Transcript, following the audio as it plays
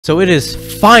So it is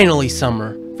finally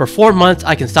summer. For 4 months,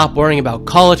 I can stop worrying about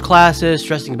college classes,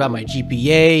 stressing about my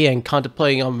GPA, and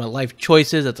contemplating on my life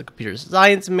choices as a computer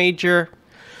science major,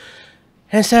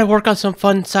 and instead work on some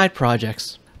fun side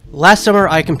projects. Last summer,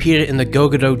 I competed in the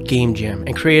Godot Game Jam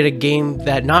and created a game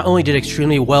that not only did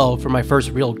extremely well for my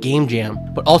first real game jam,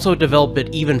 but also developed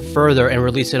it even further and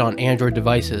released it on Android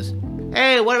devices.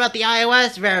 Hey, what about the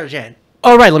iOS version?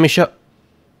 Alright, let me show...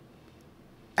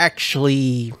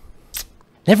 Actually...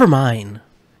 never mind.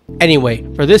 Anyway,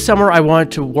 for this summer I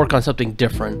wanted to work on something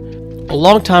different. A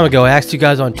long time ago I asked you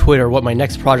guys on Twitter what my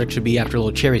next project should be after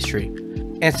Little Cherry Street.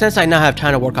 And since I now have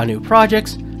time to work on new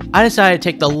projects, I decided to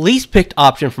take the least picked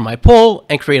option from my poll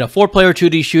and create a 4-player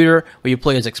 2D shooter where you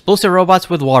play as explosive robots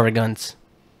with water guns.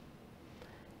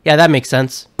 Yeah, that makes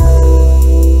sense.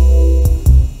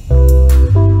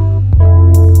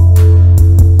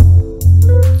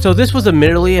 So this was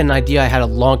admittedly an idea I had a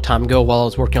long time ago while I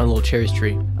was working on Little Cherry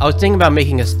Street. I was thinking about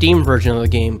making a Steam version of the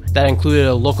game that included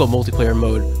a local multiplayer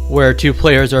mode, where 2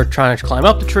 players are trying to climb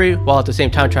up the tree while at the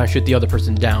same time trying to shoot the other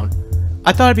person down.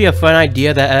 I thought it'd be a fun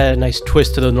idea that added a nice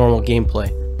twist to the normal gameplay.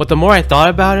 But the more I thought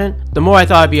about it, the more I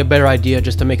thought it'd be a better idea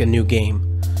just to make a new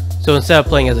game. So instead of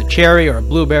playing as a cherry or a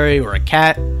blueberry or a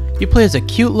cat, you play as a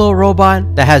cute little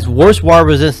robot that has worse water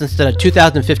resistance than a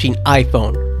 2015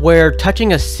 iPhone, where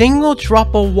touching a single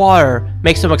drop of water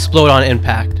makes them explode on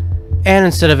impact. And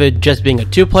instead of it just being a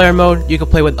 2-player mode, you can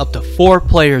play with up to 4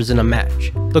 players in a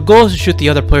match. The goal is to shoot the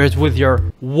other players with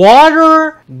your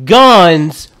water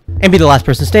guns and be the last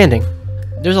person standing.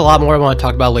 There's a lot more I want to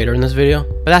talk about later in this video,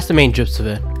 but that's the main gist of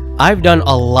it. I've done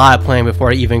a lot of planning before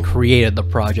I even created the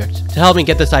project to help me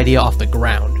get this idea off the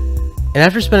ground. And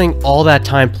after spending all that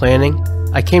time planning,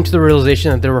 I came to the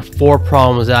realization that there were 4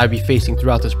 problems that I'd be facing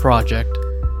throughout this project.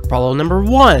 Problem number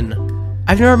 1,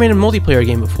 I've never made a multiplayer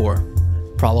game before.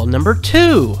 Problem number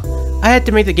 2, I had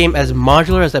to make the game as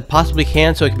modular as I possibly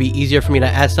can so it could be easier for me to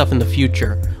add stuff in the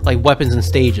future, like weapons and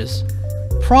stages.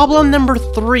 Problem number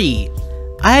 3,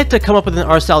 I had to come up with an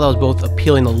art style that was both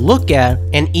appealing to look at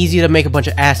and easy to make a bunch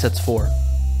of assets for.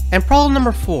 And problem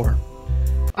number 4,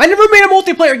 I never made a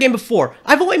multiplayer game before.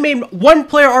 I've only made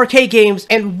 1-player arcade games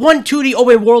and 1 2D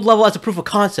open world level as a proof of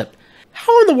concept.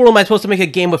 How in the world am I supposed to make a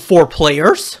game with 4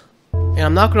 players? And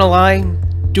I'm not gonna lie,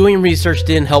 doing research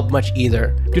didn't help much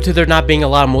either, due to there not being a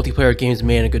lot of multiplayer games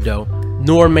made in Godot,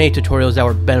 nor many tutorials that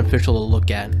were beneficial to look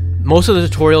at. Most of the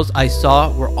tutorials I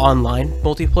saw were online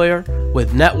multiplayer,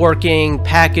 with networking,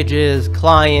 packages,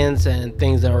 clients, and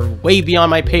things that are way beyond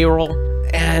my payroll,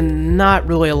 and not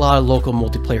really a lot of local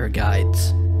multiplayer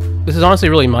guides. This is honestly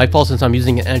really my fault since I'm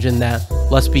using an engine that,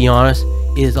 let's be honest,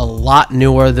 is a lot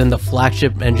newer than the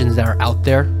flagship engines that are out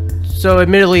there. So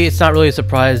admittedly, it's not really a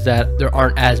surprise that there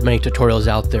aren't as many tutorials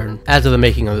out there as of the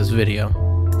making of this video.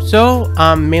 So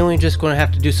I'm mainly just going to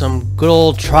have to do some good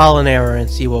old trial and error and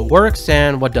see what works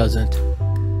and what doesn't.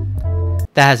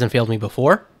 That hasn't failed me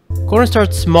before. Going to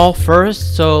start small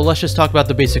first, so let's just talk about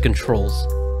the basic controls.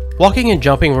 Walking and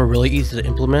jumping were really easy to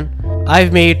implement.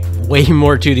 I've made way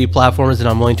more 2D platformers than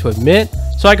I'm willing to admit,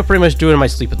 so I could pretty much do it in my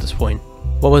sleep at this point.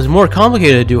 What was more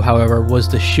complicated to do, however, was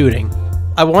the shooting.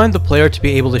 I wanted the player to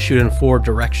be able to shoot in 4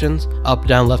 directions, up,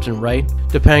 down, left, and right,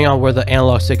 depending on where the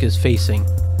analog stick is facing.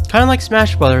 Kinda like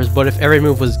Smash Brothers, but if every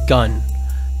move was gun.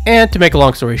 And to make a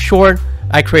long story short,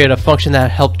 I created a function that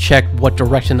helped check what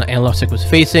direction the analog stick was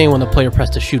facing when the player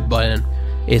pressed the shoot button.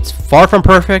 It's far from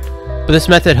perfect, but this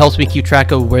method helps me keep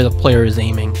track of where the player is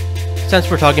aiming.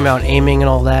 Since we're talking about aiming and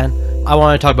all that, I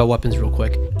want to talk about weapons real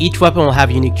quick. Each weapon will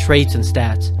have unique traits and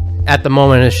stats. At the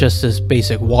moment it's just this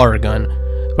basic water gun,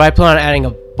 but I plan on adding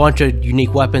a bunch of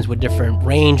unique weapons with different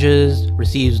ranges,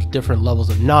 receives different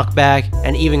levels of knockback,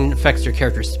 and even affects your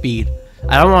character's speed.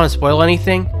 I don't want to spoil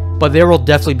anything, but there will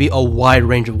definitely be a wide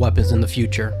range of weapons in the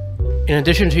future. In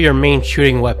addition to your main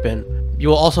shooting weapon, you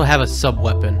will also have a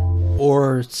sub-weapon,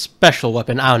 or special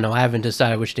weapon, I don't know, I haven't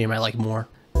decided which name I like more.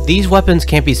 These weapons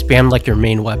can't be spammed like your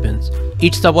main weapons.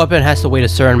 Each sub-weapon has to wait a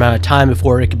certain amount of time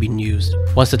before it can be used.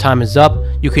 Once the time is up,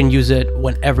 you can use it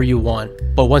whenever you want.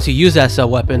 But once you use that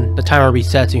sub-weapon, the timer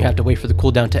resets and you have to wait for the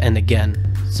cooldown to end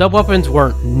again. Sub-weapons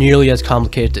weren't nearly as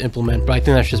complicated to implement, but I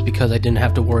think that's just because I didn't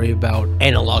have to worry about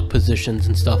analog positions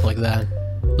and stuff like that.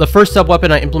 The first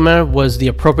sub-weapon I implemented was the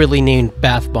appropriately named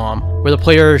Bath Bomb, where the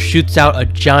player shoots out a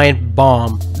giant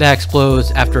bomb that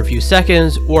explodes after a few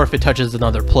seconds or if it touches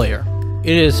another player.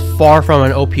 It is far from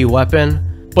an OP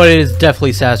weapon, but it is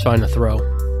definitely satisfying to throw.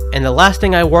 And the last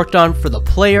thing I worked on for the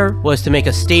player was to make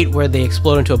a state where they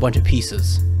explode into a bunch of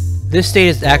pieces. This state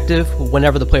is active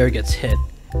whenever the player gets hit.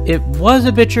 It was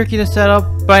a bit tricky to set up,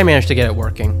 but I managed to get it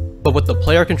working. But with the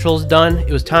player controls done,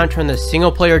 it was time to turn this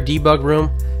single player debug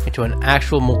room into an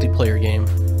actual multiplayer game.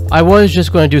 I was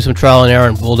just going to do some trial and error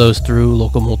and bulldoze through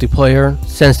local multiplayer,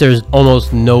 since there's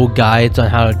almost no guides on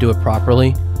how to do it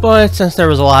properly. But since there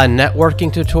was a lot of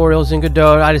networking tutorials in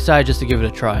Godot, I decided just to give it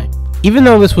a try. Even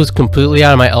though this was completely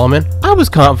out of my element, I was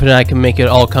confident I could make it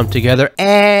all come together,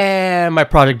 and my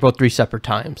project broke 3 separate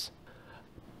times.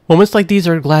 Moments like these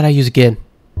are glad I use Git.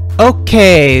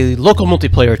 Okay, local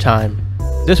multiplayer time.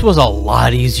 This was a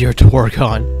lot easier to work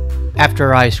on.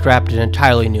 After I scrapped an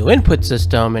entirely new input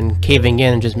system and caving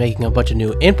in and just making a bunch of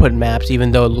new input maps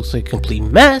even though it looks like a complete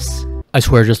mess. I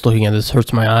swear just looking at this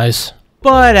hurts my eyes.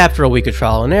 But after a week of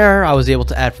trial and error, I was able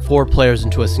to add 4 players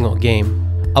into a single game.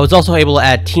 I was also able to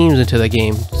add teams into the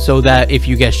game so that if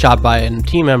you get shot by a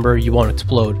team member, you won't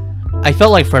explode. I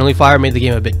felt like friendly fire made the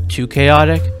game a bit too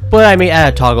chaotic, but I may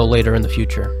add a toggle later in the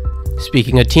future.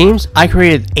 Speaking of teams, I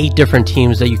created 8 different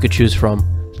teams that you could choose from.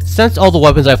 Since all the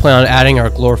weapons I plan on adding are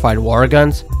glorified water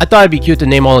guns, I thought it'd be cute to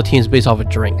name all the teams based off of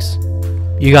drinks.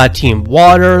 You got Team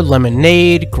Water,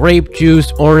 Lemonade, Grape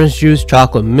Juice, Orange Juice,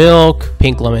 Chocolate Milk,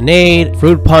 Pink Lemonade,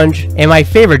 Fruit Punch, and my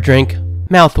favorite drink,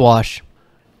 Mouthwash.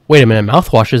 Wait a minute,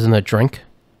 mouthwash isn't a drink?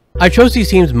 I chose these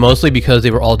teams mostly because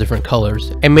they were all different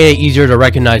colors, and made it easier to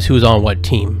recognize who's on what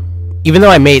team. Even though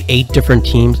I made 8 different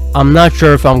teams, I'm not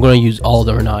sure if I'm going to use all of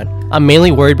them or not. I'm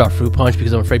mainly worried about Fruit Punch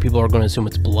because I'm afraid people are going to assume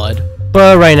it's blood.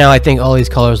 But right now I think all these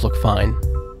colors look fine.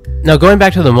 Now going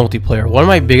back to the multiplayer, one of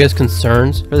my biggest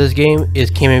concerns for this game is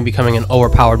camping becoming an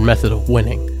overpowered method of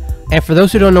winning. And for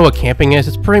those who don't know what camping is,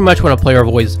 it's pretty much when a player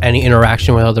avoids any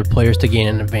interaction with other players to gain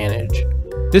an advantage.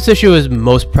 This issue is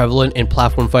most prevalent in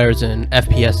platform fighters and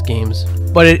FPS games,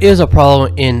 but it is a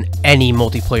problem in any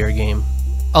multiplayer game.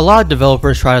 A lot of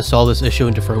developers try to solve this issue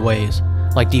in different ways,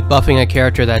 like debuffing a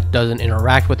character that doesn't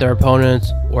interact with their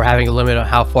opponents, or having a limit on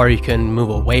how far you can move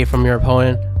away from your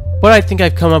opponent, but I think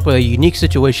I've come up with a unique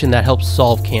situation that helps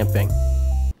solve camping.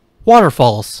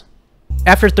 Waterfalls.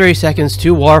 After 30 seconds,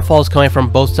 2 waterfalls coming from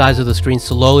both sides of the screen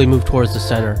slowly move towards the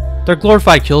center. They're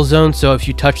glorified kill zones, so if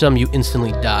you touch them, you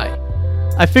instantly die.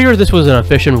 I figured this was an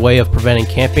efficient way of preventing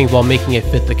camping while making it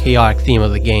fit the chaotic theme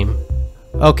of the game.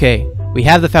 Okay, we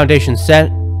have the foundation set,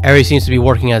 everything seems to be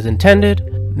working as intended.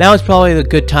 Now it's probably the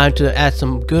good time to add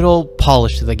some good old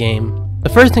polish to the game. The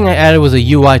first thing I added was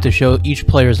a UI to show each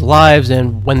player's lives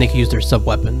and when they can use their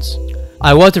sub-weapons.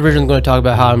 I was originally going to talk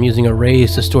about how I'm using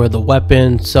arrays to store the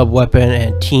weapon, sub-weapon,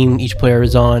 and team each player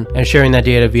is on, and sharing that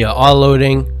data via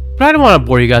autoloading, but I don't want to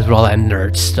bore you guys with all that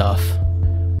nerd stuff.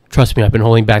 Trust me, I've been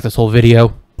holding back this whole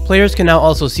video. Players can now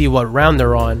also see what round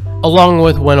they're on, along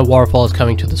with when a waterfall is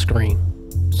coming to the screen.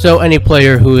 So any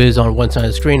player who is on one side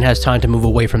of the screen has time to move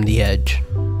away from the edge.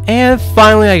 And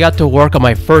finally I got to work on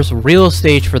my first real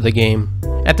stage for the game.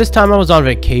 At this time I was on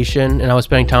vacation and I was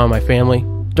spending time with my family.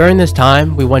 During this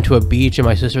time we went to a beach and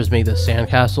my sisters made this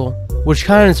sandcastle, which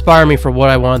kind of inspired me for what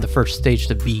I wanted the first stage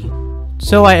to be.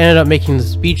 So I ended up making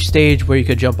this beach stage where you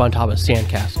could jump on top of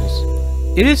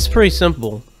sandcastles. It is pretty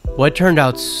simple, but it turned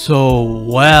out so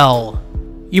well.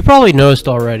 You probably noticed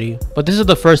already, but this is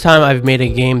the first time I've made a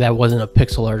game that wasn't a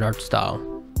pixel art style.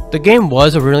 The game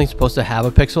was originally supposed to have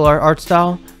a pixel art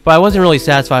style, but I wasn't really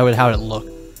satisfied with how it looked.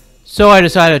 So I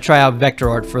decided to try out vector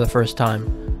art for the first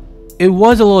time. It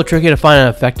was a little tricky to find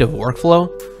an effective workflow,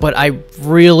 but I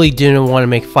really didn't want to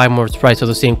make 5 more sprites of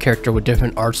the same character with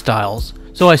different art styles,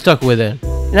 so I stuck with it.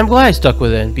 And I'm glad I stuck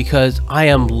with it because I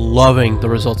am loving the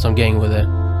results I'm getting with it.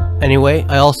 Anyway,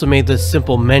 I also made this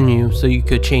simple menu so you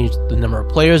could change the number of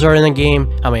players are in the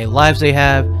game, how many lives they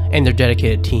have, and their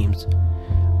dedicated teams.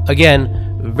 Again,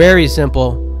 very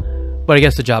simple, but it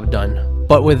gets the job done.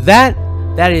 But with that,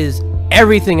 that is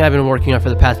everything I've been working on for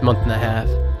the past month and a half,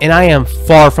 and I am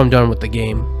far from done with the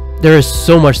game. There is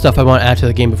so much stuff I want to add to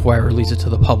the game before I release it to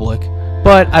the public,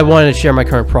 but I wanted to share my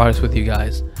current products with you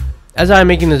guys. As I'm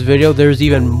making this video, there's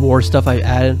even more stuff I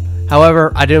added.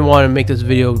 However, I didn't want to make this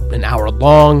video an hour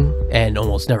long and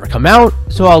almost never come out,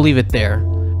 so I'll leave it there.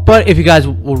 But if you guys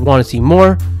would want to see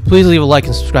more, please leave a like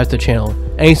and subscribe to the channel.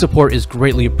 Any support is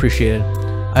greatly appreciated.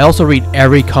 I also read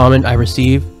every comment I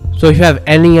receive, so if you have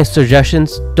any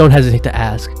suggestions, don't hesitate to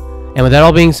ask. And with that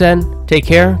all being said, take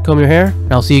care, comb your hair,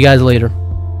 and I'll see you guys later.